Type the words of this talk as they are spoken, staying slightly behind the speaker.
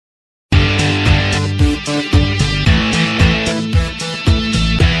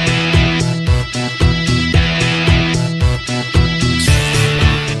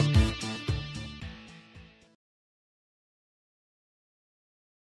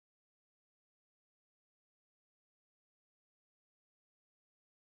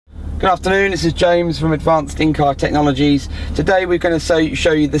Good afternoon, this is James from Advanced In-Car Technologies. Today we're going to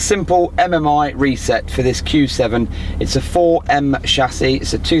show you the simple MMI Reset for this Q7. It's a 4M chassis,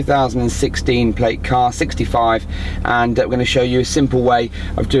 it's a 2016 plate car, 65, and we're going to show you a simple way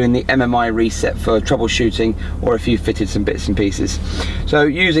of doing the MMI Reset for troubleshooting or if you've fitted some bits and pieces. So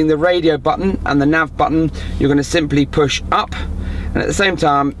using the radio button and the nav button, you're going to simply push up, and at the same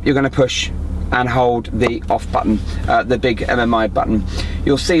time you're going to push and hold the off button, the big MMI button.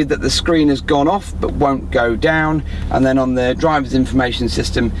 You'll see that the screen has gone off but won't go down, and then on the driver's information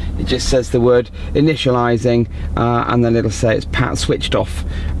system it just says the word initializing, and then it'll say it's switched off.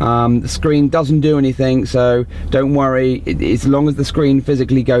 The screen doesn't do anything, so don't worry. As long as the screen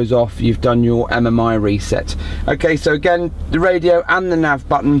physically goes off, you've done your MMI reset. Okay, so again, the radio and the nav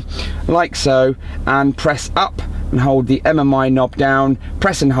button like so, and press up and hold the MMI knob down,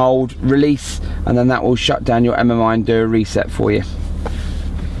 press and hold, release, and then that will shut down your MMI and do a reset for you.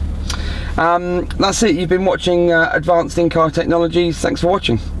 That's it. You've been watching Advanced In-Car Technologies. Thanks for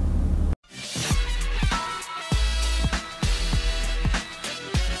watching.